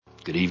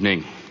Good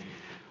evening.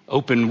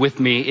 Open with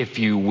me, if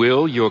you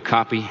will, your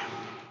copy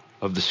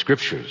of the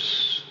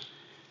Scriptures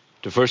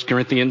to 1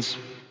 Corinthians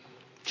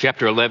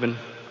chapter 11.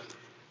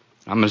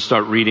 I'm going to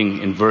start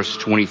reading in verse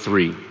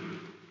 23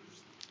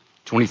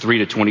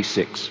 to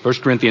 26. 1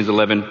 Corinthians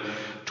 11,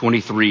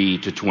 23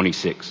 to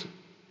 26.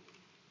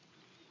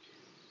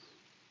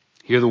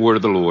 Hear the word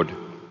of the Lord.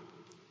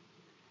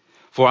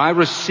 For I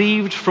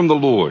received from the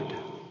Lord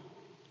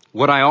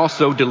what I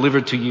also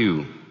delivered to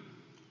you,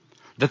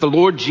 that the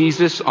Lord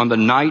Jesus, on the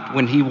night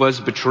when he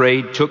was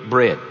betrayed, took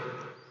bread.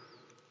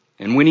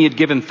 And when he had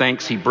given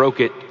thanks, he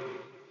broke it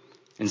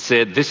and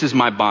said, "This is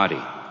my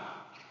body,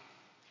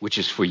 which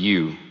is for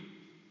you.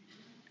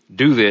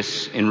 Do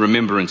this in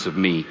remembrance of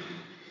me."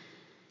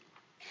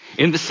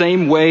 In the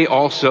same way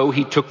also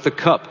he took the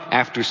cup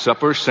after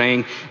supper,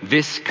 saying,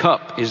 "This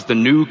cup is the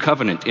new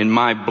covenant in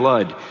my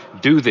blood.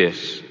 Do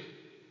this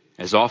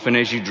as often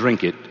as you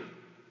drink it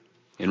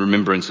in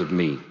remembrance of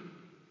me.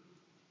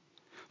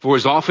 For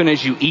as often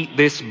as you eat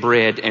this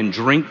bread and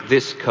drink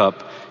this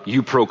cup,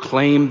 you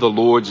proclaim the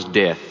Lord's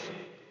death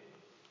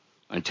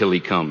until he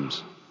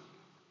comes."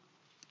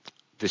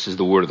 This is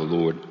the word of the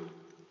Lord.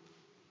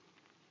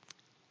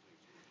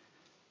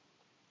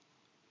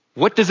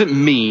 What does it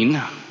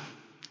mean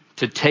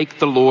to take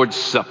the Lord's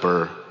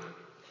Supper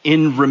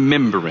in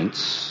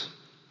remembrance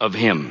of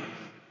him?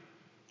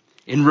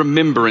 In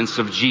remembrance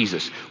of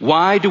Jesus.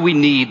 Why do we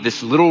need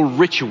this little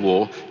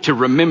ritual to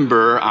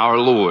remember our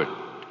Lord?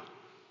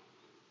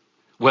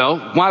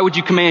 Well, why would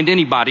you command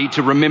anybody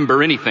to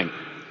remember anything?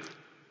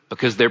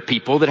 Because they're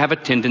people that have a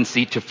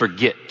tendency to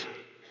forget.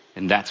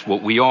 And that's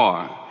what we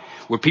are.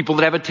 We're people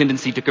that have a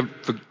tendency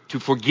to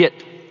forget.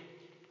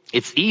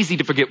 It's easy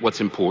to forget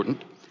what's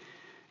important.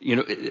 You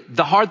know,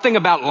 the hard thing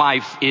about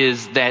life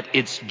is that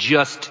it's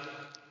just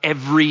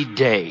every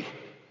day.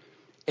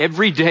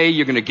 Every day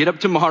you're going to get up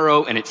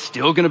tomorrow and it's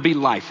still going to be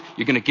life.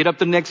 You're going to get up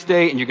the next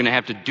day and you're going to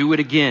have to do it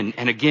again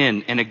and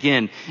again and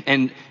again.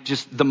 And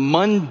just the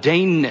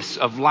mundaneness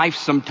of life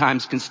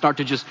sometimes can start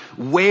to just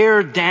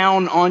wear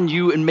down on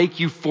you and make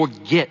you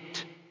forget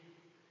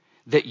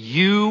that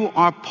you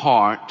are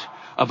part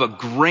of a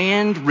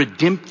grand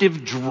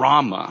redemptive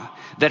drama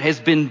that has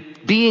been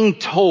being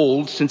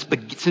told since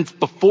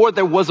before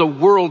there was a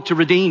world to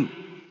redeem.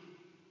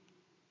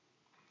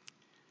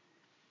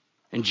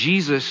 And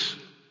Jesus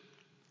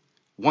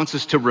wants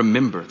us to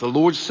remember. The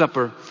Lord's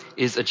Supper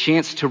is a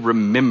chance to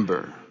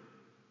remember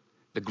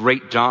the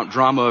great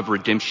drama of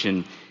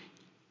redemption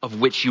of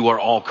which you are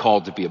all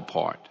called to be a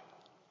part.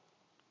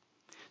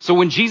 So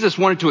when Jesus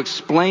wanted to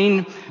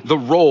explain the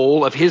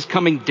role of his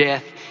coming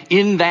death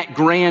in that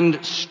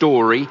grand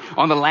story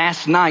on the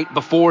last night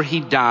before he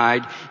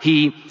died,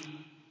 he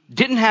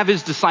didn't have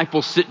his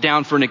disciples sit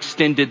down for an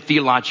extended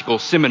theological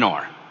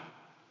seminar.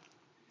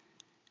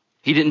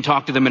 He didn't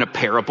talk to them in a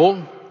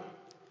parable.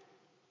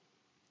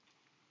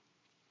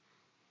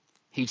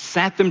 He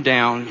sat them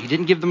down. He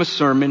didn't give them a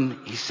sermon.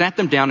 He sat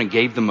them down and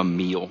gave them a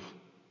meal.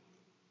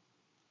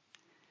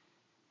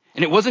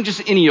 And it wasn't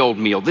just any old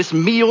meal. This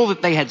meal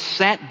that they had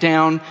sat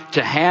down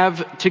to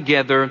have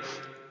together,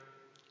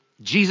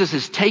 Jesus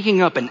is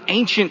taking up an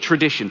ancient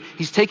tradition.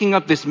 He's taking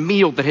up this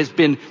meal that has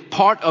been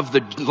part of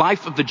the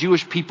life of the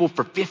Jewish people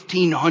for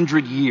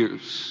 1,500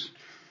 years.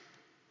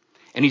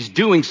 And he's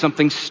doing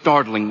something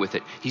startling with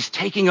it. He's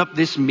taking up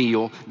this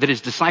meal that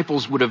his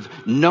disciples would have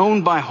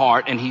known by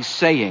heart, and he's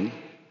saying,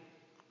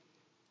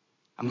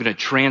 "I'm going to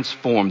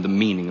transform the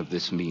meaning of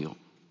this meal.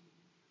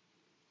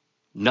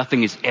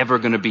 Nothing is ever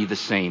going to be the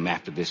same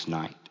after this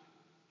night."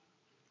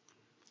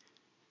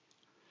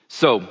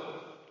 So,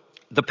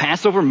 the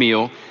Passover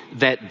meal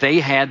that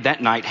they had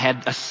that night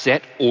had a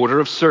set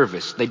order of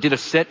service. They did a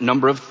set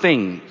number of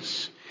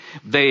things.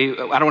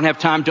 I don't have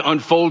time to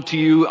unfold to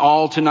you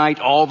all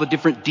tonight all the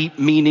different deep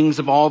meanings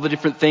of all the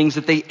different things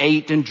that they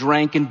ate and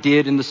drank and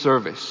did in the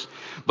service.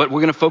 But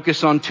we're going to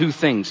focus on two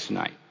things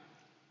tonight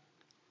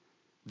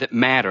that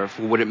matter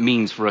for what it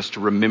means for us to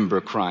remember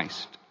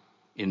Christ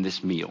in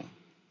this meal.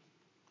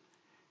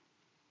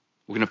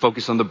 We're going to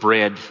focus on the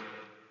bread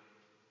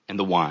and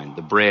the wine,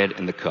 the bread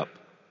and the cup.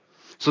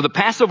 So the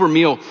Passover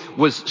meal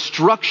was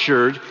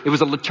structured, it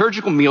was a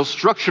liturgical meal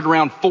structured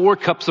around 4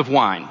 cups of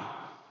wine.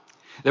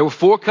 There were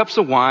 4 cups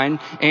of wine,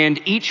 and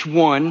each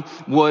one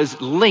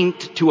was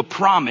linked to a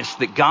promise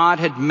that God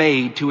had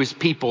made to his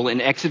people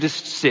in Exodus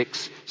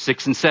 6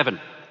 and 7.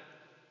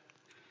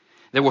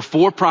 There were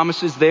 4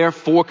 promises there,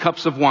 4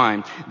 cups of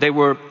wine. They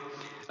were,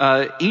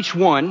 each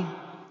one,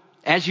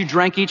 as you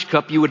drank each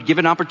cup, you would give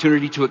an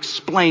opportunity to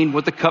explain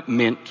what the cup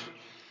meant,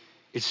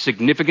 its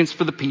significance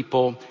for the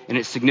people, and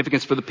its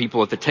significance for the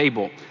people at the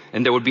table.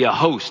 And there would be a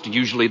host,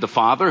 usually the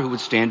father, who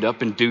would stand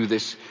up and do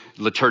this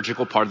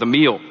liturgical part of the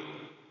meal.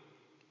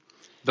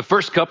 The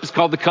first cup is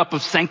called the cup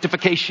of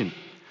sanctification,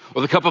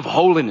 or the cup of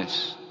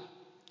holiness.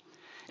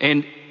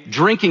 And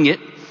drinking it,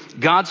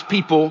 God's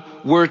people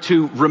were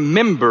to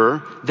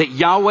remember that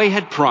Yahweh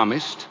had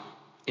promised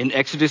in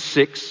Exodus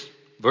 6,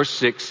 verse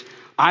 6,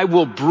 "I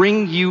will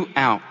bring you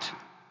out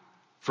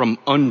from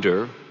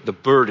under the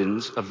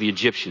burdens of the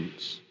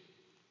Egyptians."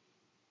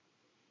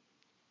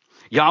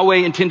 Yahweh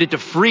intended to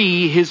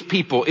free his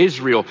people,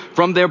 Israel,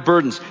 from their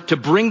burdens, to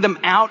bring them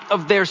out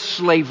of their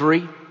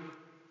slavery,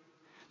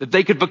 that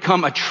they could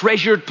become a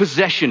treasured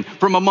possession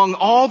from among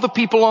all the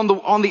people on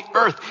the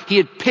earth. He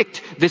had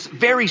picked this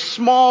very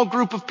small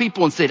group of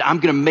people and said, I'm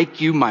going to make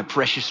you my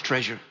precious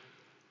treasure.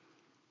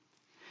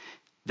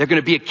 They're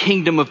going to be a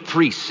kingdom of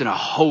priests and a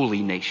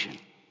holy nation,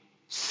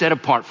 set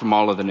apart from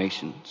all other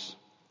nations.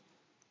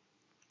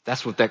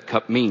 That's what that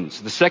cup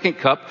means. The second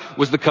cup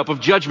was the cup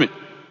of judgment.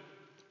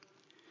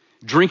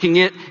 Drinking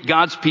it,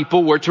 God's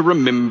people were to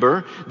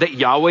remember that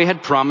Yahweh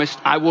had promised,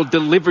 I will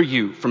deliver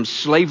you from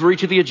slavery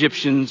to the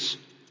Egyptians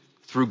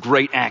through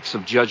great acts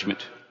of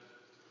judgment.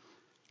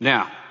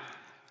 Now,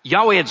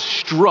 Yahweh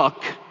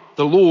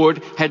the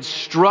Lord had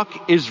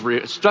struck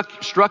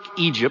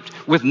Egypt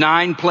with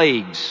 9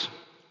 plagues.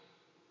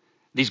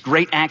 These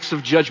great acts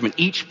of judgment.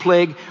 Each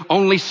plague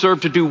only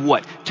served to do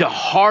what? To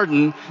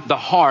harden the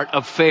heart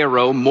of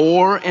Pharaoh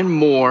more and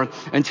more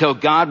until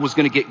God was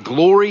going to get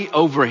glory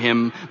over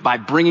him by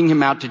bringing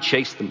him out to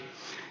chase them.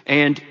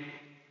 And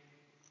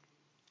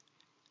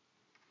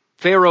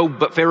Pharaoh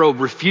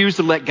refused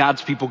to let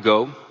God's people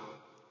go.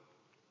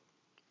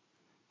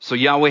 So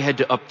Yahweh had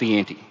to up the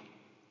ante.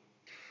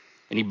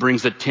 And he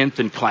brings a 10th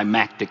and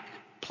climactic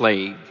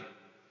plague. It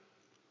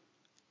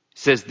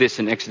says this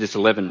in Exodus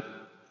 11.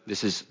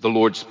 This is the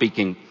Lord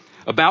speaking.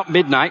 About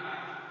midnight,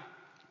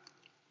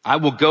 I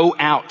will go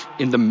out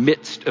in the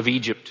midst of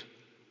Egypt,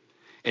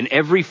 and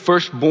every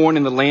firstborn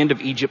in the land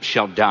of Egypt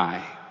shall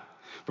die.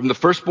 From the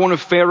firstborn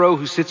of Pharaoh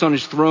who sits on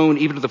his throne,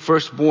 even to the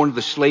firstborn of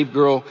the slave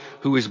girl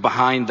who is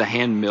behind the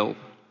handmill.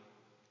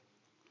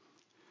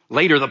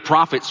 Later, the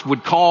prophets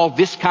would call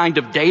this kind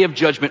of day of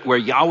judgment where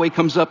Yahweh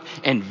comes up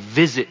and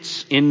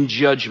visits in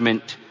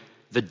judgment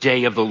the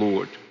day of the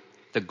Lord,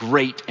 the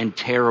great and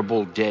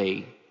terrible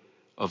day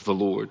of the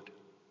Lord.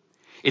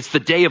 It's the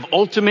day of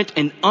ultimate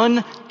and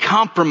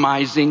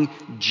uncompromising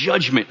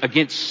judgment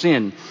against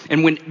sin.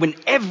 And when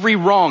every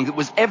wrong that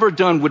was ever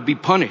done would be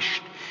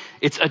punished.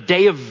 It's a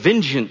day of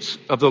vengeance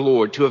of the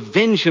Lord, to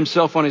avenge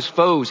himself on his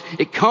foes.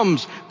 It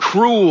comes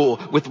cruel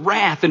with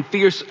wrath and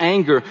fierce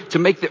anger to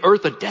make the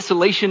earth a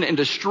desolation and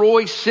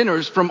destroy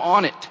sinners from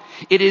on it.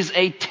 It is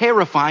a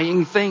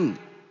terrifying thing.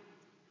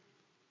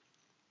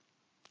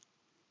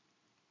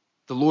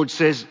 The Lord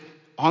says,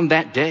 on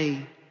that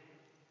day,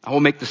 I will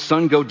make the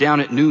sun go down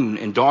at noon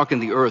and darken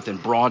the earth in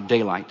broad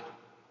daylight.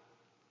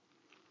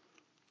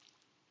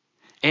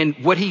 And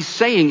what he's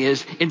saying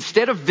is,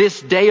 instead of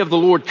this day of the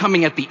Lord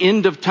coming at the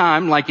end of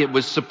time like it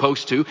was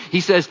supposed to, he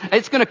says,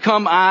 it's going to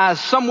come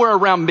somewhere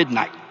around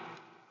midnight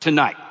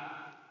tonight.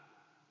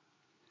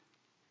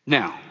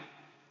 Now,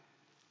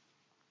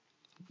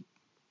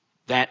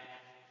 that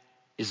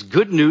is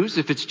good news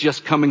if it's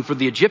just coming for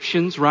the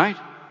Egyptians, right?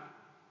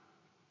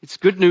 It's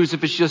good news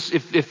if it's just,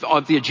 if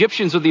the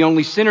Egyptians are the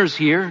only sinners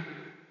here.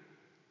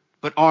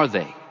 But are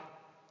they?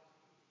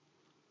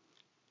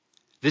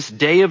 This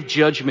day of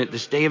judgment,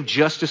 this day of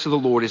justice of the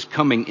Lord is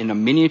coming in a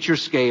miniature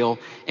scale,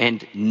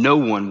 and no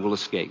one will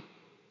escape.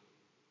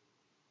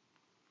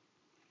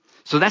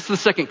 So that's the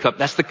second cup.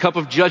 That's the cup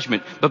of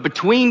judgment. But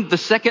between the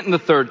second and the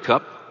third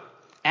cup,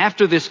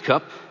 after this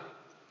cup,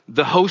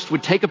 the host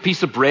would take a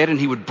piece of bread and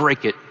he would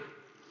break it.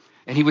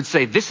 And he would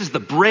say, this is the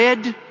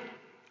bread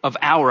of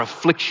our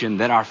affliction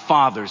that our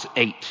fathers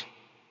ate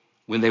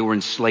when they were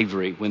in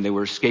slavery, when they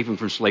were escaping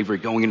from slavery,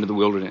 going into the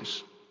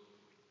wilderness,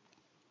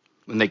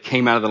 when they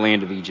came out of the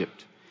land of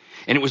Egypt.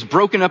 And it was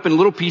broken up in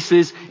little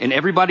pieces, and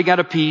everybody got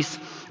a piece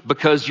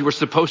because you were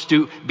supposed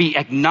to be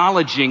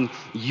acknowledging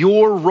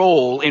your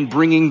role in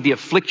bringing the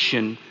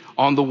affliction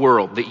on the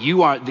world, that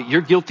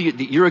you're guilty,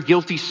 that you're a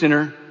guilty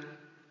sinner,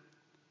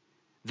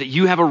 that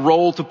you have a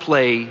role to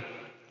play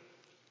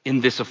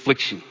in this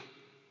affliction.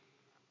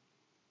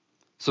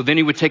 So then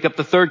he would take up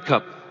the third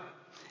cup,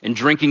 and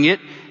drinking it,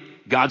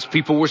 God's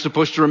people were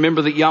supposed to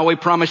remember that Yahweh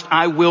promised,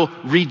 I will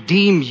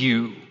redeem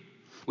you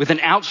with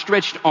an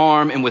outstretched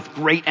arm and with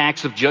great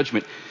acts of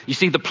judgment. You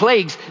see, the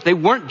plagues, they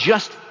weren't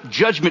just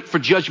judgment for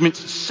judgment's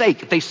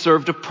sake. They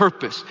served a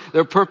purpose.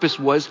 Their purpose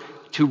was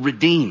to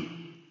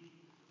redeem.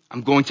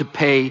 I'm going to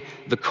pay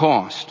the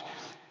cost.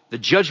 The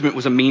judgment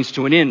was a means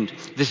to an end.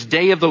 This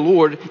day of the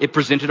Lord, it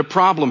presented a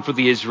problem for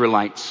the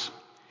Israelites.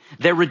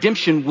 Their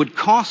redemption would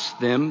cost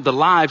them the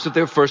lives of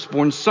their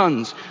firstborn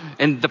sons.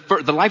 And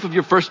the life of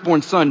your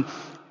firstborn son,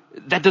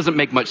 that doesn't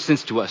make much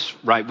sense to us,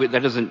 right?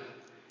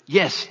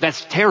 Yes,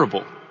 that's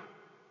terrible.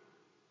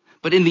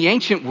 But in the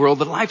ancient world,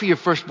 the life of your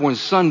firstborn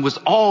son was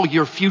all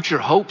your future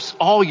hopes,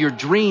 all your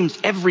dreams,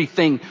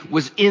 everything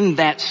was in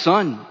that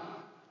son.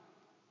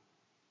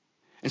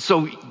 And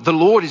so the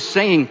Lord is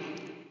saying,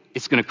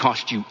 it's going to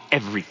cost you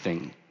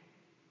everything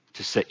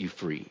to set you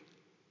free.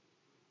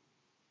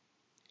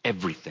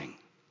 Everything.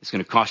 It's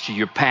going to cost you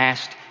your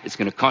past. It's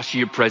going to cost you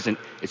your present.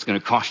 It's going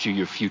to cost you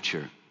your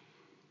future.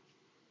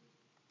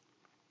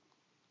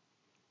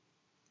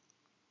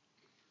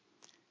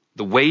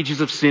 The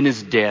wages of sin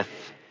is death,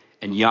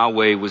 and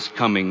Yahweh was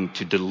coming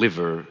to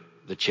deliver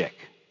the check.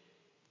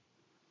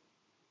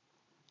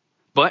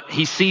 But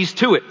he sees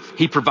to it.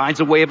 He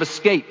provides a way of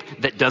escape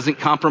that doesn't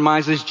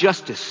compromise his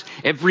justice.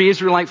 Every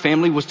Israelite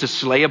family was to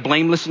slay a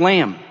blameless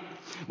lamb,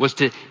 was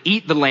to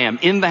eat the lamb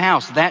in the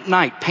house that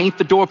night, paint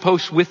the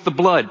doorposts with the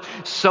blood,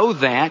 so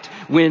that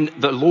when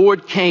the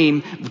Lord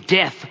came,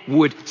 death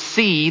would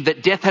see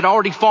that death had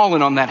already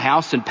fallen on that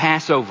house and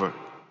pass over.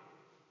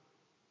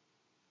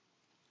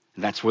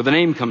 And that's where the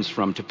name comes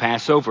from, to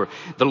pass over.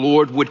 The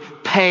Lord would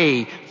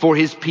pay for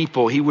his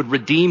people. He would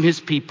redeem his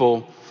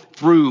people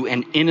through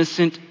an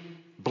innocent,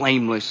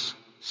 blameless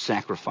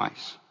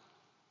sacrifice.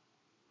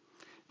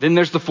 Then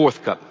there's the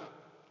fourth cup.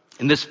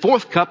 And this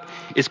fourth cup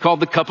is called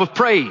the cup of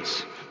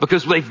praise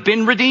because they've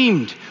been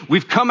redeemed.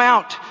 We've come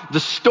out. The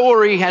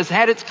story has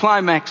had its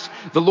climax.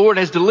 The Lord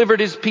has delivered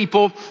his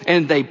people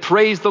and they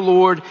praise the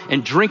Lord.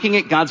 And drinking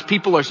it, God's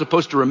people are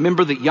supposed to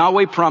remember that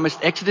Yahweh promised,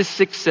 Exodus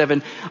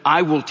 6:7,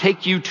 I will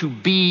take you to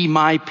be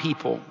my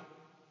people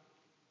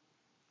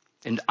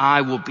and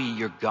I will be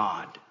your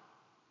God.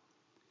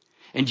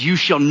 And you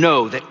shall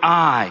know that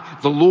I,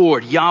 the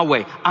Lord,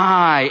 Yahweh,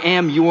 I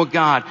am your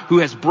God who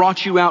has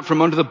brought you out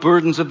from under the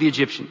burdens of the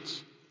Egyptians.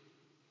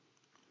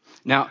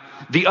 Now,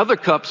 the other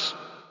cups,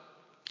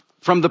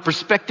 from the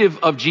perspective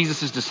of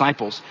Jesus'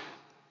 disciples,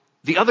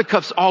 the other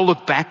cups all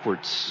look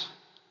backwards,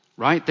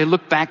 right? They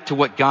look back to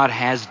what God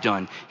has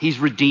done. He's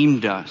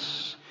redeemed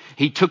us.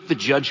 He took the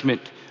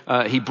judgment.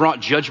 He brought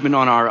judgment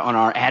on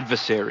our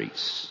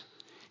adversaries.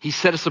 He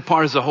set us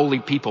apart as a holy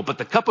people. But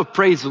the cup of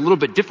praise is a little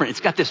bit different. It's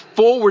got this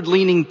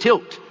forward-leaning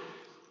tilt.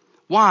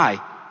 Why?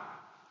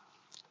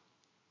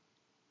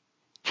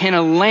 Can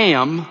a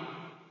lamb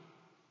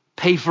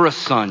pay for a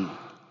son?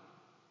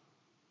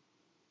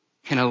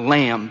 Can a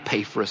lamb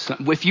pay for a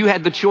son? If you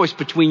had the choice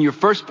between your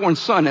firstborn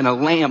son and a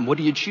lamb, what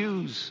do you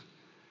choose?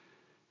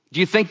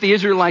 Do you think the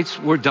Israelites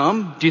were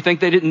dumb? Do you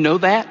think they didn't know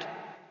that?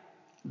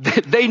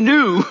 They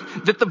knew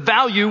that the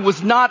value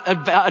was not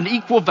an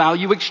equal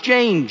value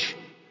exchange.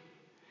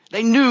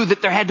 They knew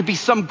that there had to be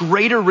some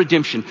greater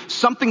redemption,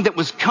 something that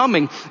was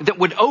coming that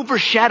would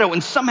overshadow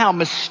and somehow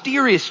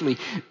mysteriously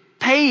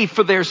pay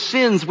for their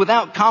sins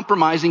without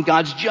compromising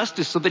God's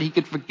justice so that he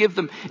could forgive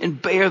them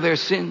and bear their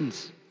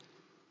sins.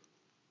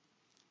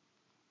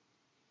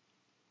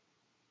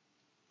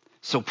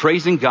 So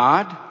praising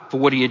God for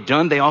what he had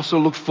done, they also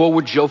looked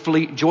forward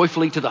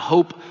joyfully to the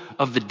hope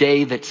of the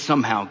day that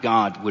somehow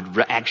God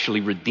would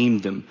actually redeem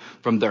them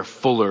from their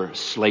fuller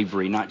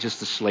slavery, not just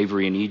the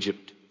slavery in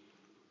Egypt.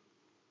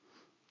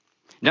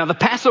 Now, the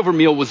Passover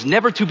meal was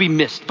never to be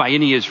missed by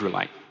any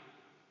Israelite.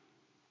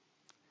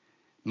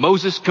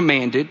 Moses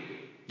commanded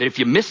that if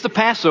you miss the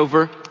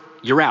Passover,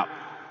 you're out.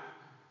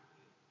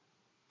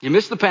 You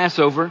miss the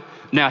Passover.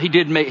 Now, he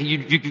did make,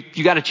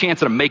 you got a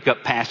chance at a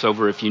make-up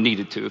Passover if you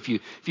needed to. If you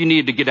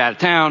needed to get out of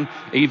town,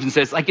 he even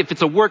says, like if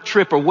it's a work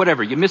trip or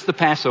whatever, you miss the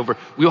Passover,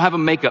 we'll have a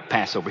make-up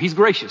Passover. He's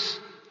gracious.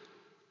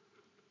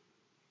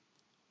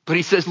 But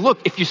he says,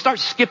 look, if you start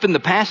skipping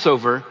the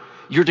Passover,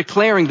 you're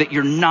declaring that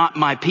you're not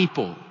my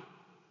people.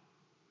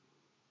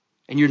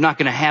 And you're not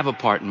going to have a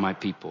part in my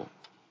people.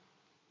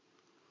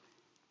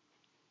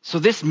 So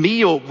this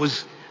meal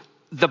was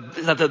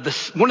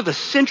one of the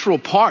central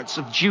parts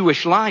of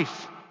Jewish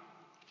life.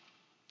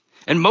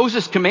 And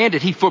Moses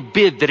commanded, he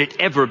forbid that it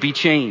ever be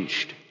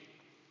changed.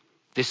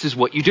 This is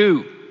what you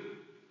do.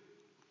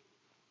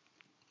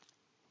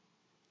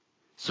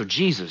 So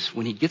Jesus,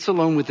 when he gets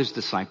alone with his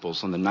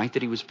disciples on the night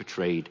that he was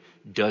betrayed,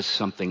 does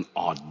something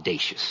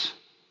audacious,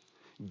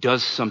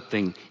 does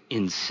something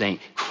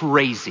insane,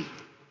 crazy.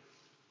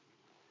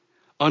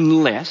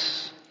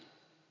 Unless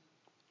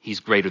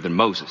he's greater than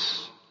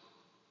Moses.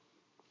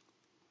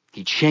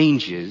 He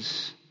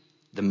changes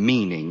the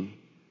meaning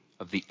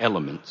of the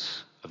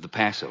elements of the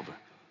Passover.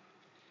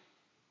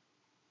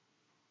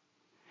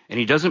 And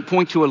he doesn't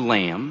point to a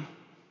lamb.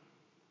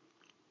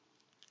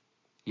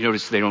 You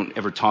notice they don't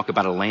ever talk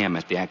about a lamb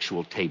at the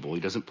actual table.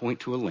 He doesn't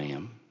point to a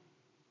lamb.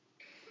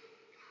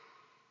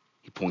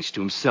 He points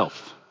to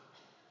himself.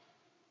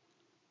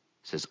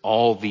 He says,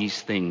 all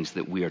these things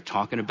that we are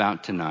talking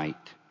about tonight,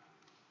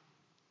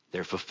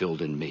 they're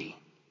fulfilled in me.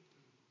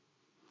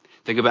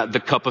 Think about the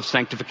cup of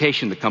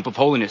sanctification, the cup of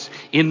holiness.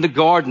 In the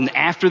garden,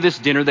 after this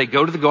dinner, they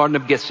go to the Garden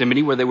of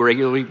Gethsemane where they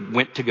regularly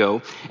went to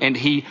go. And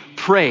he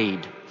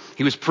prayed.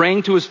 He was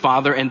praying to his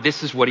Father, and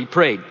this is what he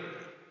prayed.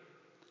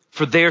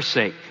 For their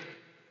sake,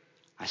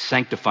 I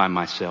sanctify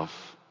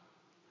myself.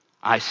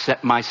 I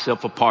set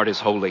myself apart as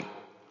holy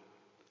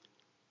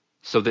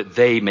so that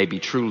they may be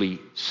truly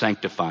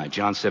sanctified.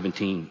 John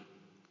 17.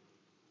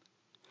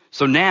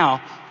 So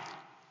now,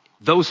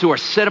 those who are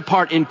set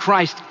apart in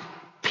Christ,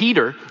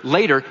 Peter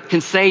later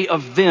can say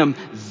of them,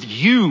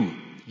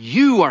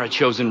 you are a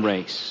chosen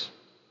race.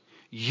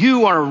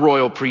 You are a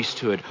royal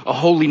priesthood, a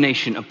holy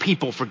nation, a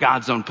people for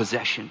God's own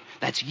possession.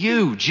 That's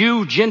you,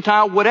 Jew,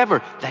 Gentile,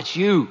 whatever. That's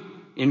you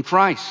in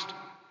Christ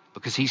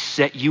because he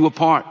set you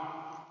apart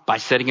by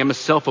setting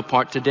himself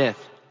apart to death.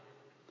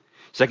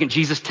 Second,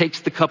 Jesus takes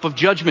the cup of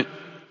judgment.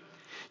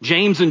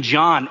 James and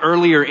John,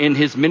 earlier in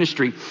his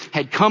ministry,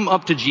 had come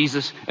up to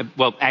Jesus.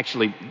 Well,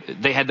 actually,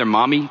 they had their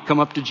mommy come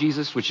up to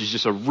Jesus, which is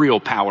just a real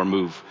power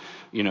move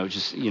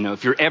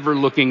If you're ever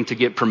looking to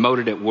get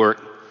promoted at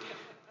work,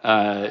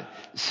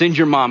 send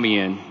your mommy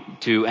in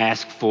to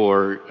ask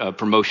for a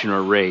promotion or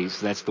a raise.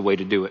 That's the way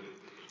to do it.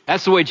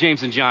 That's the way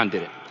James and John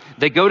did it.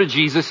 They go to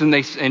Jesus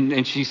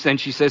and she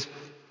says,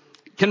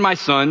 can my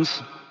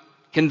sons,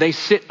 can they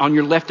sit on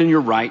your left and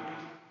your right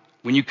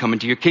when you come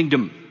into your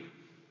kingdom?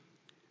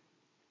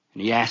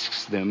 And he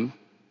asks them,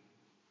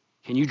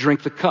 can you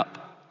drink the cup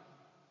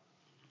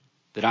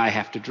that I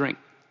have to drink?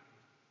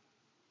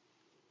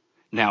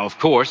 Now, of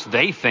course,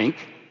 they think,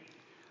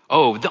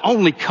 the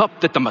only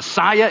cup that the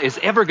Messiah is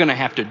ever going to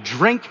have to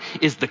drink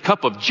is the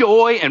cup of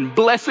joy and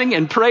blessing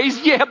and praise.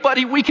 Yeah,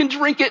 buddy, we can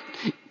drink it.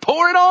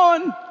 Pour it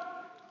on.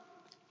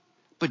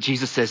 But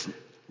Jesus says,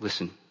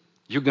 listen,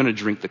 you're going to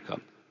drink the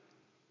cup.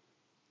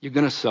 You're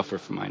going to suffer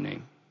for my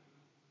name.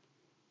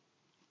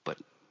 But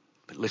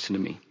listen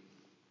to me.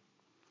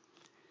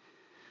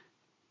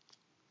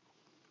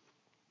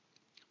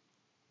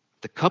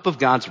 The cup of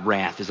God's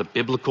wrath is a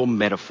biblical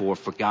metaphor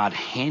for God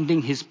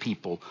handing his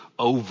people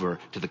over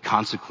to the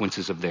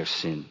consequences of their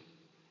sin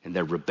and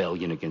their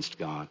rebellion against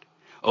God,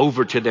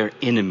 over to their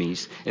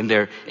enemies and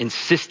their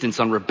insistence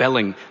on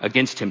rebelling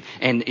against him.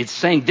 And it's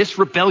saying this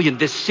rebellion,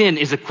 this sin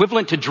is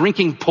equivalent to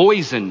drinking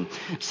poison.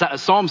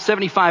 Psalm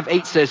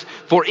 75:8 says,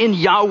 for in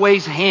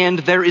Yahweh's hand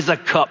there is a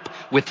cup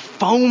with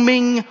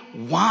foaming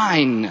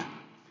wine,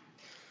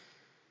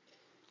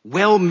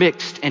 well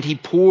mixed, and he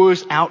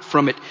pours out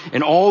from it,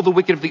 and all the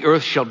wicked of the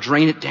earth shall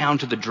drain it down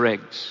to the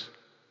dregs.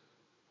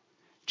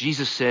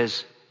 Jesus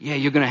says, yeah,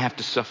 you're going to have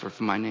to suffer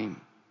for my name,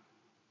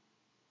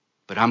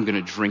 but I'm going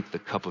to drink the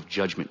cup of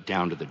judgment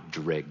down to the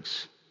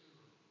dregs.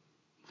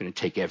 I'm going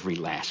to take every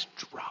last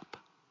drop.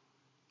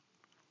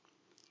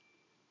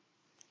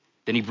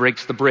 Then he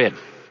breaks the bread.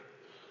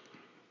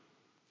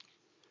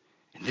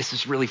 And this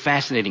is really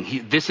fascinating. He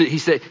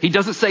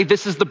doesn't say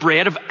this is the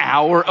bread of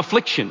our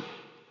affliction.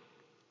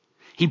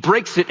 He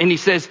breaks it and he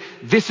says,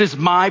 this is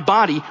my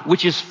body,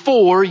 which is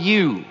for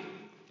you.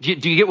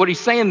 Do you get what he's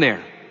saying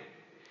there?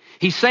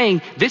 He's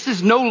saying, this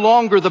is no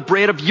longer the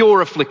bread of your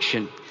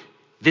affliction.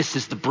 This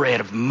is the bread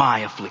of my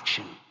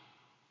affliction.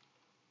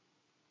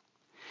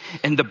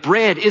 And the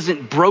bread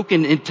isn't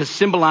broken to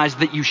symbolize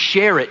that you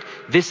share it.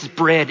 This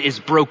bread is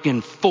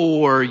broken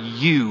for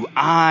you.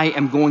 I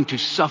am going to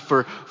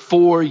suffer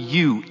for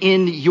you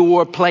in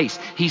your place.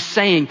 He's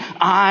saying,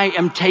 I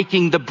am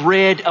taking the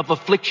bread of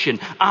affliction.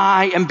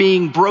 I am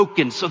being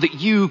broken so that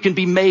you can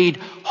be made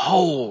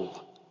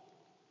whole.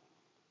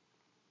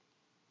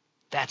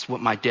 That's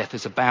what my death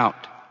is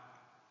about.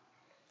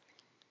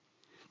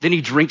 Then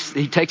he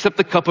takes up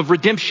the cup of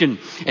redemption.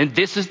 And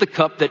this is the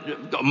cup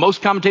that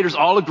most commentators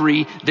all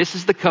agree, this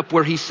is the cup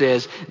where he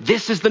says,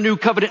 this is the new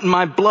covenant in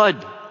my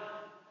blood.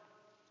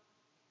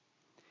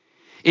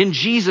 In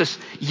Jesus,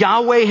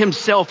 Yahweh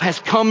himself has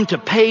come to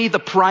pay the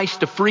price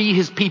to free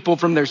his people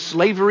from their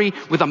slavery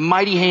with a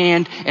mighty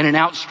hand and an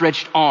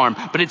outstretched arm.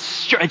 But it's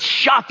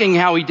shocking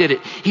how he did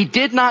it. He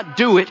did not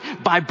do it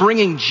by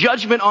bringing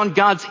judgment on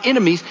God's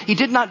enemies. He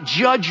did not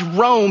judge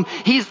Rome.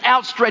 His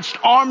outstretched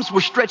arms were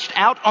stretched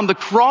out on the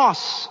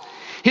cross.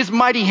 His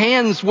mighty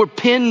hands were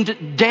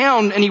pinned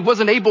down and he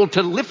wasn't able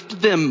to lift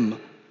them.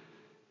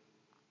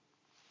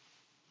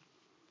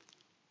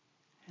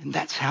 And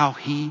that's how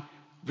he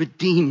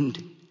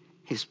redeemed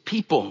his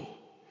people.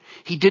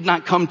 He did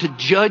not come to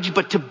judge,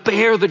 but to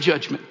bear the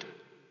judgment.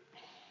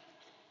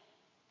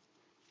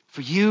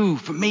 For you,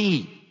 for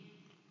me.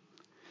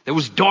 There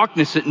was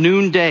darkness at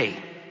noonday.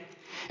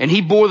 And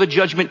he bore the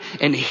judgment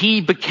and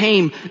he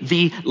became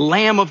the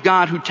Lamb of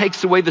God who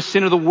takes away the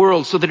sin of the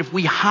world, so that if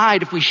we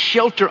hide, if we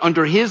shelter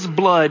under his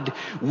blood,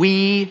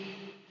 we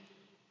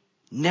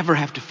never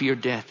have to fear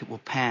death. It will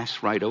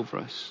pass right over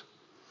us.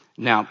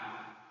 Now,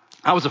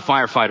 I was a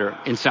firefighter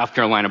in South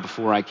Carolina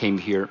before I came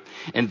here.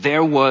 And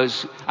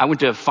I went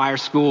to fire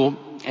school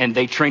and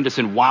they trained us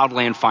in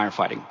wildland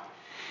firefighting.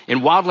 In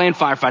wildland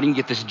firefighting, you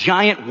get this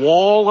giant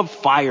wall of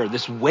fire,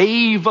 this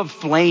wave of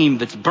flame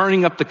that's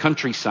burning up the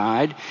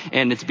countryside,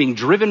 and it's being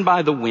driven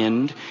by the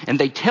wind. And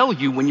they tell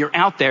you when you're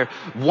out there,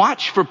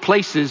 watch for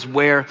places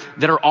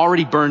that are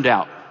already burned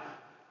out.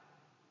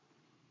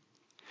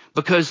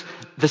 Because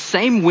the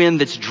same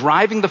wind that's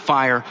driving the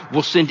fire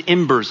will send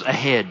embers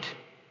ahead.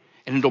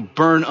 And it'll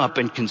burn up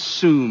and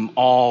consume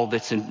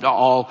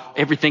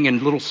everything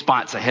in little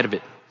spots ahead of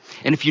it.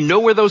 And if you know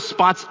where those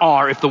spots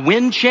are, if the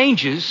wind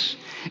changes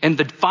and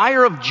the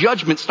fire of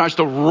judgment starts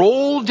to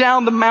roll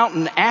down the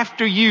mountain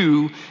after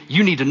you,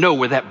 you need to know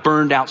where that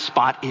burned out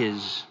spot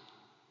is.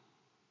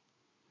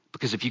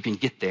 Because if you can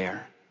get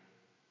there,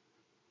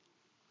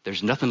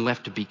 there's nothing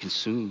left to be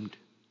consumed.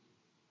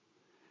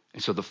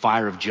 And so the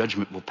fire of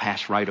judgment will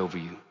pass right over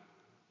you.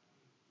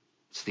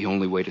 It's the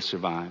only way to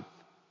survive.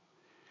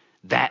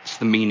 That's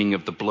the meaning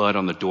of the blood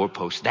on the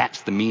doorpost. That's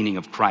the meaning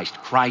of Christ.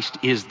 Christ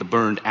is the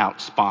burned out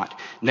spot.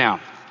 Now,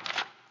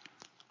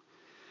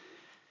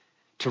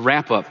 to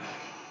wrap up,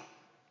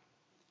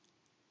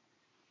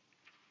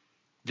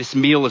 this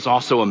meal is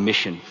also a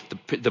mission.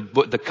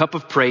 The cup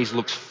of praise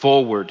looks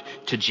forward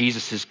to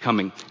Jesus'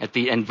 coming.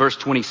 In verse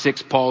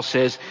 26, Paul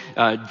says,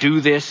 do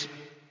this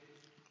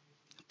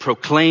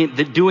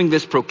doing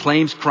this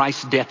proclaims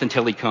Christ's death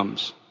until he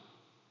comes.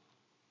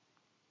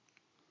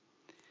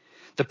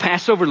 The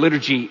Passover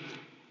liturgy,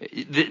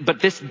 but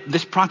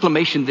this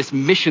proclamation, this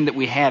mission that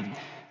we have,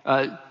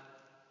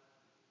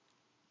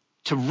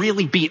 to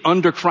really be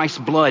under Christ's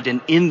blood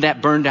and in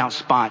that burned out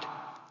spot,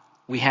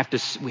 we have to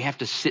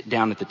sit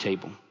down at the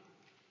table.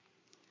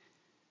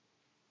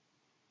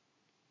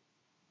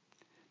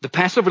 The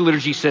Passover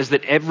liturgy says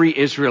that every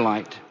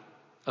Israelite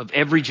of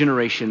every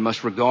generation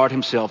must regard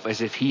himself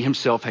as if he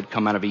himself had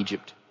come out of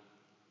Egypt.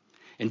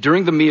 And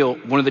during the meal,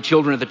 one of the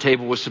children at the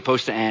table was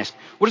supposed to ask,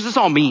 "What does this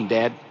all mean,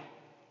 Dad?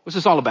 What's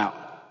this all about?"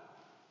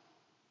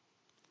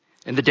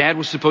 And the dad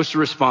was supposed to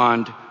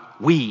respond,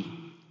 "We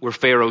were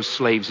Pharaoh's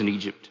slaves in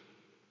Egypt.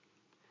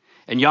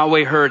 And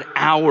Yahweh heard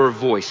our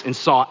voice and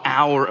saw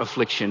our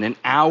affliction and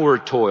our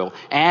toil.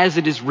 As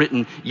it is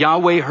written,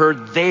 Yahweh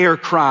heard their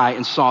cry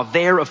and saw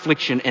their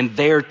affliction and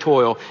their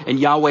toil. And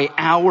Yahweh,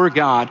 our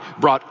God,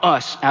 brought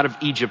us out of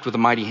Egypt with a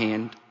mighty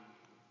hand."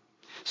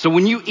 So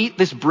when you eat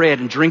this bread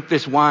and drink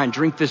this wine,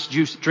 drink this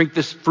juice, drink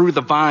this fruit of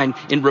the vine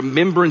in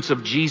remembrance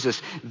of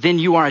Jesus, then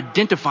you are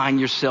identifying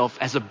yourself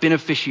as a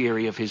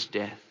beneficiary of his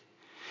death.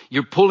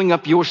 You're pulling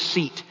up your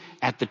seat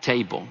at the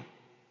table.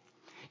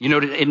 You know,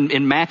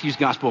 in Matthew's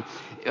gospel,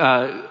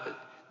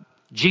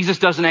 Jesus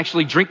doesn't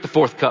actually drink the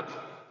fourth cup.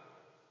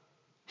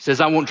 He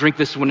says, "I won't drink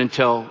this one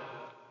until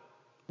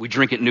we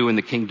drink it new in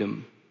the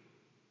kingdom."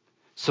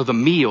 So the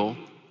meal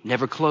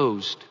never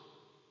closed.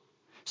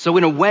 So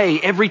in a way,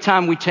 every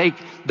time we take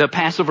the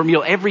Passover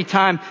meal, every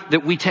time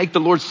that we take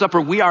the Lord's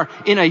Supper, we are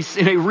in a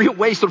real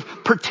way sort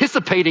of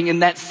participating in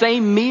that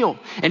same meal.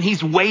 And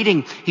he's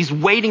waiting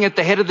at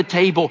the head of the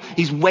table.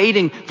 He's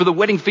waiting for the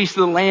wedding feast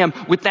of the Lamb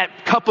with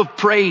that cup of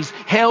praise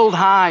held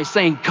high,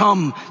 saying,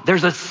 "Come,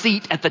 there's a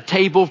seat at the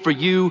table for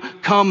you.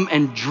 Come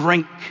and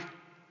drink."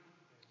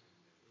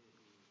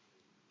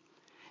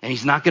 And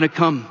he's not going to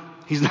come.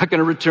 He's not going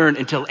to return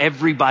until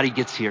everybody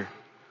gets here.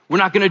 We're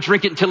not going to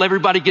drink it until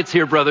everybody gets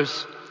here,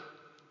 brothers.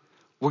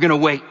 We're going to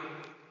wait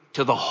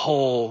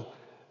till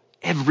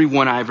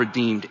everyone I've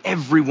redeemed,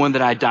 everyone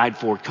that I died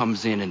for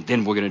comes in, and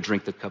then we're going to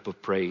drink the cup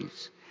of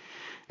praise.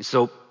 And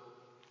so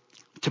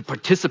to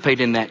participate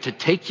in that, to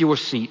take your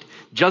seat,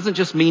 doesn't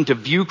just mean to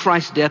view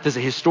Christ's death as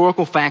a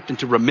historical fact and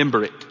to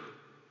remember it.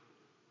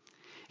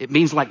 It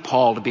means, like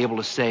Paul, to be able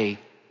to say,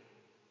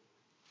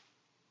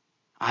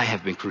 "I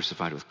have been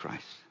crucified with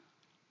Christ.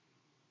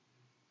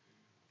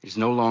 It is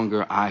no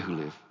longer I who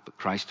live, but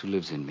Christ who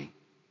lives in me.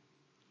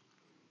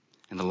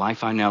 And the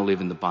life I now live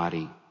in the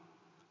body,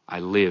 I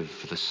live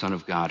for the Son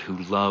of God who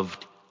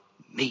loved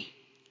me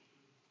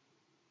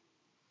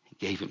and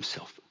gave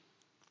himself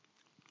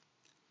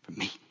for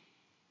me."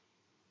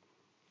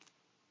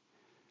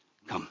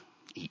 Come,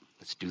 eat.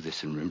 Let's do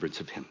this in remembrance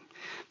of him.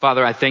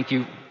 Father, I thank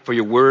you for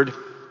your word.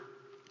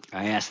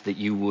 I ask that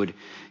you would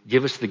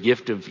give us the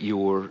gift of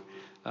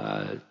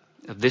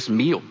of this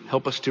meal.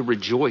 Help us to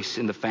rejoice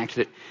in the fact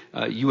that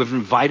you have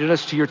invited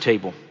us to your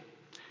table.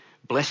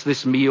 Bless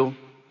this meal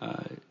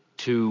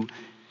to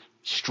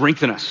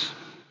strengthen us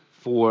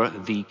for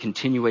the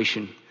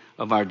continuation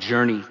of our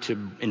journey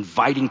to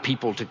inviting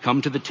people to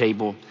come to the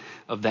table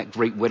of that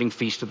great wedding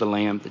feast of the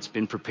Lamb that's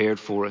been prepared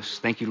for us.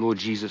 Thank you, Lord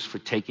Jesus, for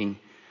taking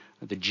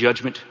the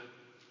judgment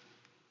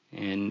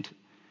and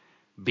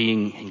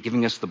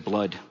giving us the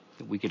blood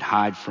that we could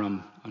hide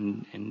from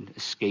and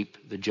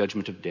escape the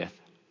judgment of death.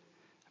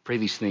 I pray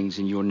these things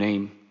in your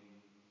name.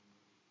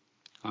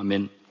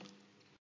 Amen.